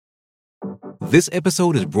This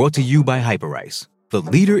episode is brought to you by Hyperice, the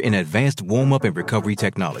leader in advanced warm-up and recovery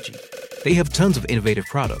technology. They have tons of innovative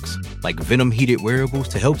products, like Venom-heated wearables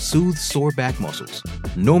to help soothe sore back muscles,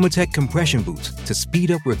 Normatec compression boots to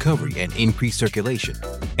speed up recovery and increase circulation,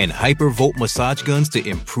 and Hypervolt massage guns to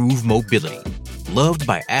improve mobility. Loved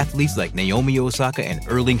by athletes like Naomi Osaka and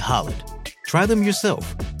Erling Haaland. Try them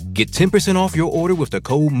yourself. Get 10% off your order with the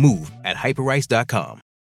code MOVE at hyperice.com.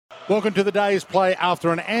 Welcome to the day's play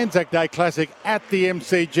after an ANZAC Day Classic at the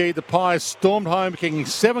MCG. The Pies stormed home, kicking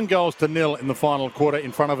 7-0 in the final quarter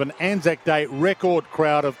in front of an ANZAC Day record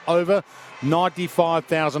crowd of over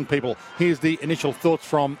 95,000 people. Here's the initial thoughts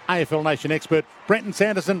from AFL Nation expert Brenton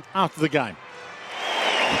Sanderson after the game.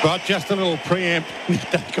 Right, just a little preempt. Nick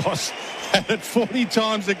Dacos had it 40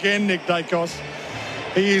 times again, Nick Dacos.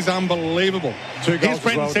 He is unbelievable. 2 goals. Here's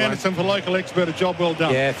Brenton well, Sanderson for local expert. A job well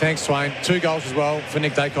done. Yeah, thanks, Dwayne. 2 goals as well for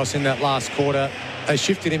Nick Dacos in that last quarter. They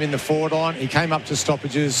shifted him in the forward line. He came up to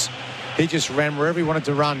stoppages. He just ran wherever he wanted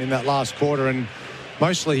to run in that last quarter, and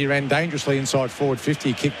mostly he ran dangerously inside forward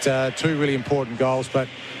 50. He kicked 2 really important goals, but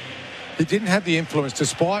he didn't have the influence.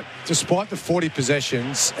 Despite the 40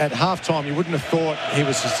 possessions, at halftime you wouldn't have thought he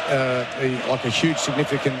was like a huge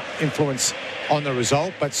significant influence on the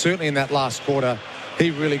result, but certainly in that last quarter he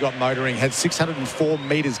really got motoring, had 604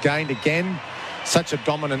 metres gained again. Such a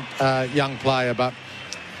dominant young player. But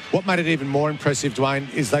what made it even more impressive,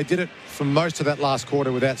 Dwayne, is they did it for most of that last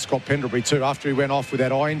quarter without Scott Pendlebury too. After he went off with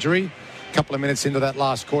that eye injury, a couple of minutes into that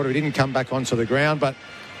last quarter, he didn't come back onto the ground. But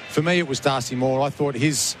for me, it was Darcy Moore. I thought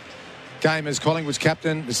his game as Collingwood's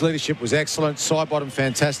captain, his leadership was excellent. Sidebottom,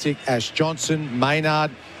 fantastic. Ash Johnson, Maynard,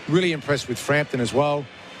 really impressed with Frampton as well.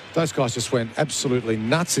 Those guys just went absolutely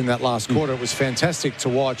nuts in that last quarter. It was fantastic to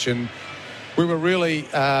watch, and we were really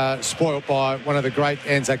spoilt by one of the great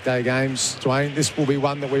ANZAC Day games, Dwayne. This will be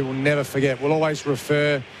one that we will never forget. We'll always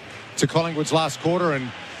refer to Collingwood's last quarter,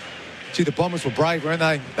 and gee, the Bombers were brave, weren't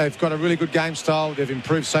they? They've got a really good game style. They've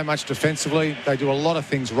improved so much defensively. They do a lot of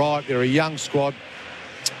things right. They're a young squad.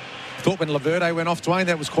 I thought when Laverde went off, Dwayne,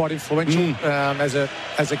 that was quite influential as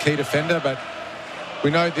a key defender, but we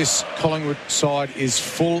know this Collingwood side is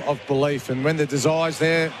full of belief, and when the desire's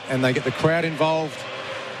there and they get the crowd involved,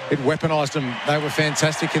 it weaponised them. They were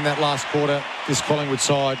fantastic in that last quarter, this Collingwood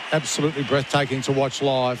side. Absolutely breathtaking to watch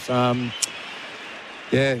live.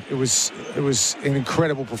 It was an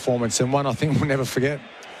incredible performance, and one I think we'll never forget.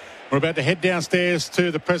 We're about to head downstairs to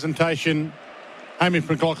the presentation. Hamish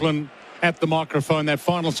McLaughlin at the microphone. That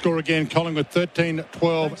final score again, Collingwood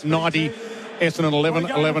 13-12, 90, Essendon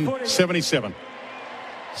 11-11, 77.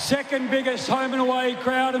 Second biggest home and away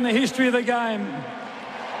crowd in the history of the game.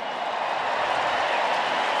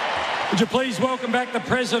 Would you please welcome back the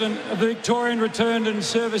President of the Victorian Returned and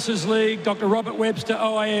Services League, Dr. Robert Webster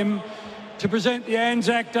OAM, to present the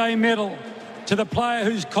ANZAC Day Medal to the player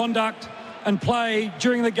whose conduct and play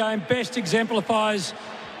during the game best exemplifies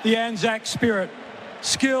the ANZAC spirit.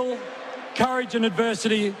 Skill, courage and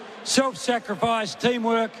adversity, self-sacrifice,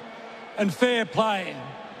 teamwork and fair play.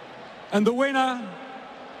 And the winner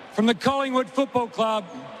from the Collingwood Football Club,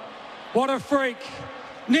 what a freak,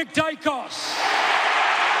 Nick Dacos.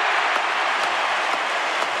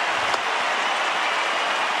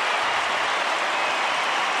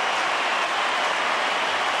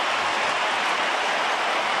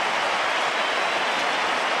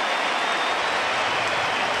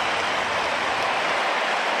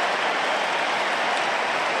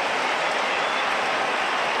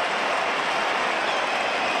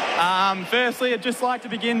 Firstly, I'd just like to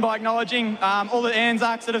begin by acknowledging all the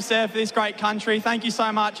ANZACs that have served for this great country. Thank you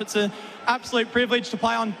so much. It's an absolute privilege to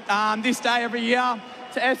play on this day every year.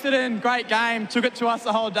 To Essendon, great game. Took it to us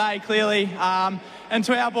the whole day, clearly. And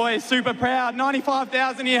to our boys, super proud.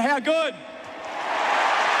 95,000 here. How good?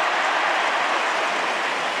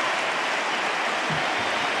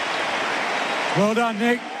 Well done,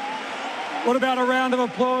 Nick. What about a round of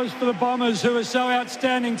applause for the Bombers who are so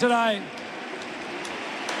outstanding today?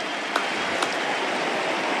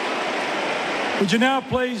 Would you now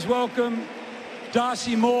please welcome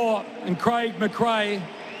Darcy Moore and Craig McRae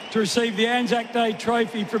to receive the ANZAC Day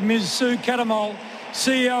trophy from Ms. Sue Catamol,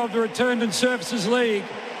 CEO of the Returned and Services League,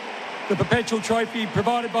 the perpetual trophy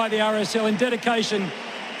provided by the RSL in dedication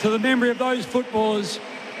to the memory of those footballers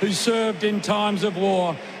who served in times of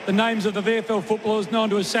war. The names of the VFL footballers known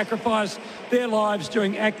to have sacrificed their lives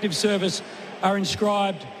during active service are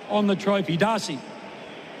inscribed on the trophy. Darcy.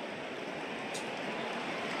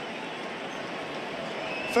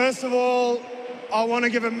 First of all, I want to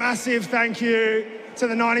give a massive thank you to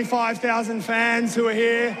the 95,000 fans who are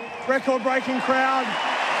here. Record-breaking crowd.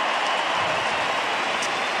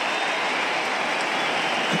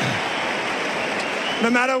 No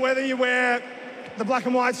matter whether you wear the black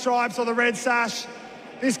and white stripes or the red sash,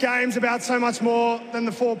 this game's about so much more than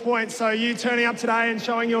the 4 points. So you turning up today and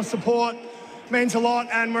showing your support means a lot,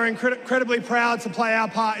 and we're incredibly proud to play our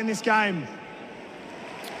part in this game.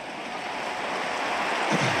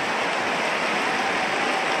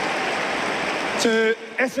 To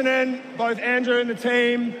Essendon, both Andrew and the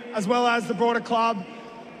team, as well as the broader club,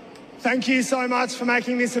 thank you so much for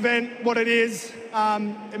making this event what it is.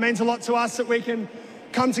 It means a lot to us that we can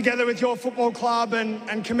come together with your football club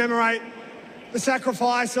and commemorate the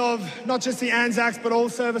sacrifice of not just the ANZACs, but all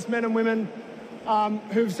servicemen and women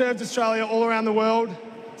who've served Australia all around the world.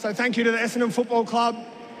 So thank you to the Essendon Football Club.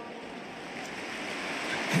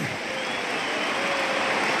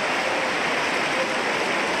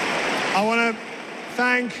 I want to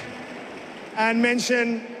thank and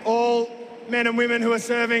mention all men and women who are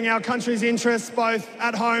serving our country's interests, both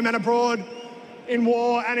at home and abroad, in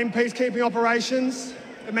war and in peacekeeping operations.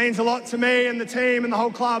 It means a lot to me and the team and the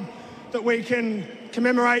whole club that we can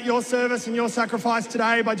commemorate your service and your sacrifice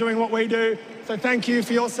today by doing what we do. So thank you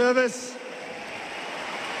for your service.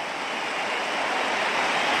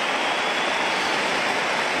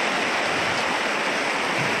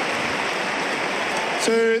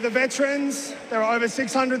 To the veterans, there are over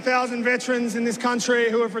 600,000 veterans in this country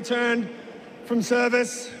who have returned from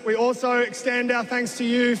service. We also extend our thanks to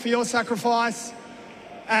you for your sacrifice,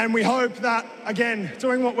 and we hope that, again,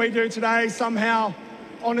 doing what we do today somehow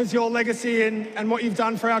honours your legacy and what you've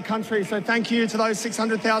done for our country. So thank you to those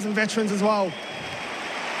 600,000 veterans as well.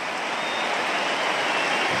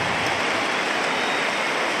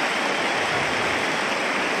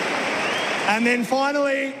 And then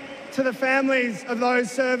finally, to the families of those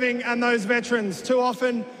serving and those veterans. Too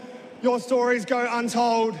often, your stories go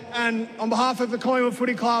untold. And on behalf of the Collingwood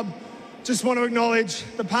Footy Club, just want to acknowledge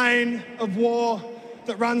the pain of war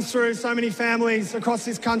that runs through so many families across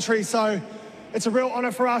this country. So it's a real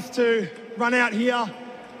honour for us to run out here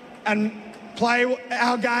and play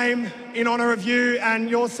our game in honour of you and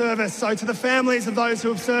your service. So to the families of those who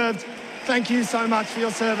have served, thank you so much for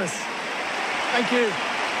your service. Thank you.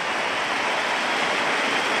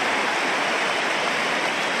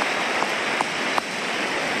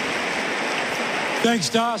 Thanks,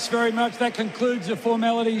 Das, very much. That concludes the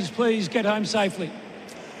formalities. Please get home safely.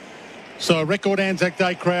 So a record Anzac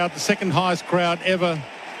Day crowd, the second highest crowd ever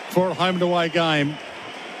for a home and away game.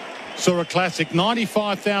 Saw a classic,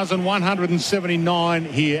 95,179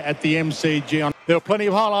 here at the MCG. There were plenty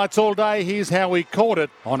of highlights all day. Here's how we caught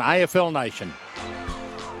it on AFL Nation.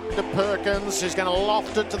 To Perkins, who's going to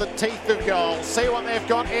loft it to the teeth of goal. See what they've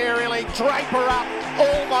got aerially. Draper up,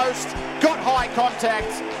 almost. Got high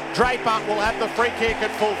contact. Draper will have the free kick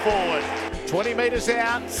at full forward. 20 metres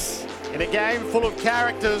out. In a game full of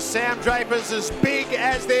characters, Sam Draper's as big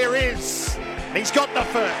as there is. And he's got the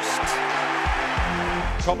first.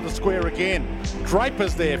 Top of the square again.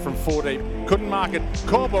 Draper's there from 4 deep. Couldn't mark it.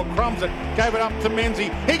 Corbell crumbs it. Gave it up to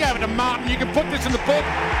Menzies. He gave it to Martin. You can put this in the book.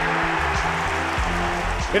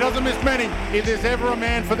 He doesn't miss many. If there's ever a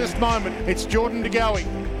man for this moment, it's Jordan De Goey.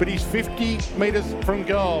 But he's 50 metres from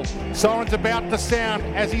goal. Siren's about to sound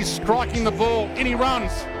as he's striking the ball. In he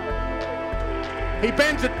runs. He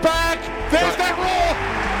bends it back. There's that roar.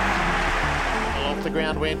 Off the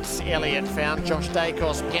ground went Elliott. Found Josh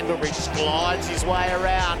Dacos. Pendlebury glides his way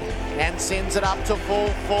around and sends it up to full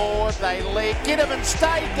forward. They lead. Ginnivan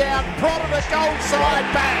stayed down. Prodded a goal side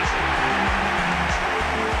back.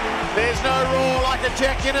 There's no roar like a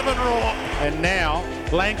Jack Ginnivan roar. And now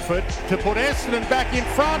Langford to put Essendon back in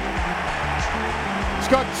front. He's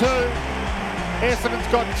got two. Essendon's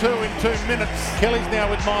got two in 2 minutes. Kelly's now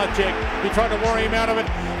with Myercheck. He tried to worry him out of it.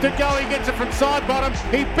 De Goey gets it from side bottom.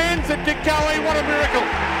 He bends it. De Goey, what a miracle.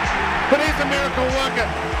 But he's a miracle worker.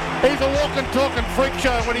 He's a walking, talking freak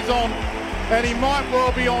show when he's on. And he might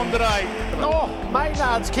well be on today. Oh,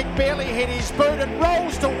 Maynard's kick barely hit his boot. It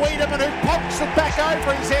rolls to Wiedemann, who pokes it back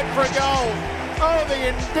over his head for a goal. Oh, the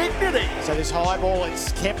indignity. So this high ball,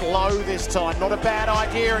 it's kept low this time. Not a bad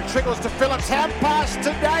idea. It trickles to Phillips. Hand pass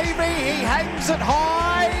to Davey. He hangs it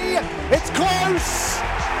high. It's close.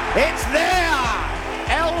 It's there.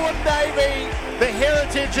 Alwyn Davey, the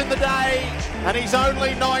heritage in the day, and he's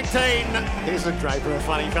only 19. Here's a Draper, a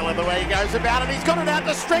funny fella, the way he goes about it. He's got it out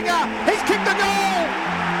to Stringer. He's kicked the goal.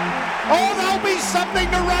 Oh, there'll be something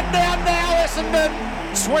to run down now, Essendon.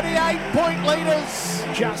 28-point leaders.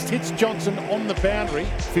 Just hits Johnson on the boundary.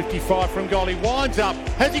 55 from goal. He winds up.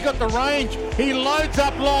 Has he got the range? He loads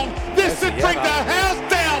up long. This should bring the house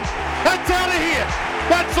down. That's out of here.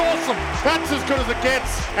 That's awesome. That's as good as it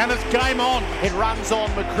gets. And it's game on. It runs on.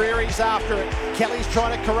 McCreary's after it. Kelly's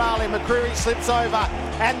trying to corral him. McCreary slips over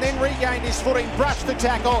and then regained his footing. Brushed the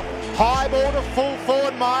tackle. High ball to full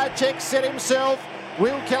forward. Myercheck set himself.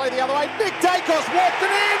 Will Kelly the other way. Nick Dacos walked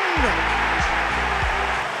it in.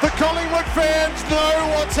 The Collingwood fans know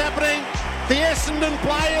what's happening. The Essendon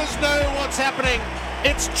players know what's happening.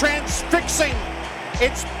 It's transfixing.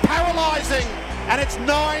 It's paralysing. And it's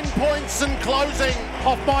 9 points and closing.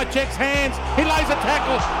 Off Myercheck's hands. He lays a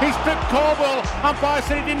tackle. He stripped Caldwell. Umpire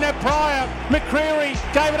said he didn't have prior. McCreary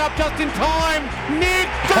gave it up just in time. Nick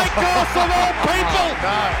Dacos of all people.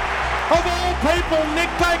 Of all people, Nick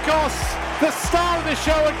Dacos, the star of the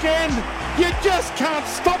show again. You just can't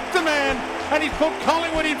stop the man. And he's put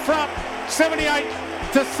Collingwood in front.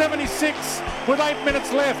 78-76 with 8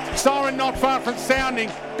 minutes left. Siren not far from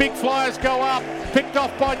sounding. Big flyers go up. Picked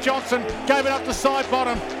off by Johnson. Gave it up to side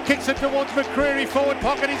bottom. Kicks it towards McCreary. Forward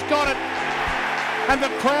pocket. He's got it. And the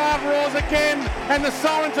crowd roars again. And the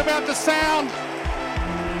siren's about to sound.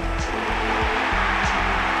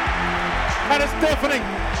 And it's deafening.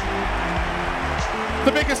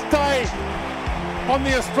 The biggest day on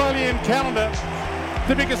the Australian calendar.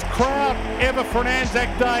 The biggest crowd ever for an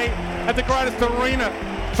ANZAC Day at the greatest arena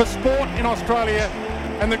for sport in Australia,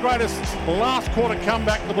 and the greatest last quarter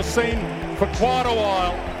comeback that was seen for quite a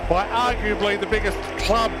while by arguably the biggest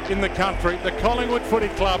club in the country, the Collingwood Footy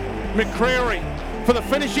Club. McCreary for the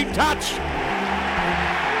finishing touch.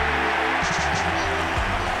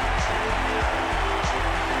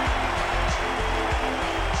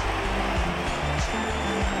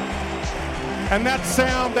 And that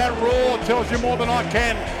sound, that roar tells you more than I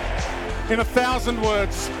can in 1,000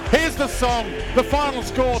 words. Here's the song. The final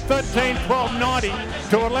score, 13-12-90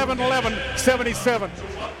 to 11-11-77.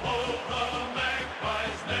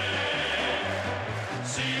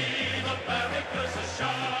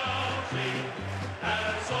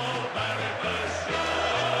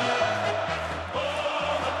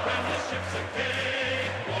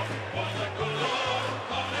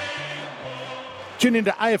 Tune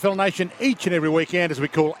into AFL Nation each and every weekend as we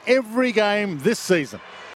call every game this season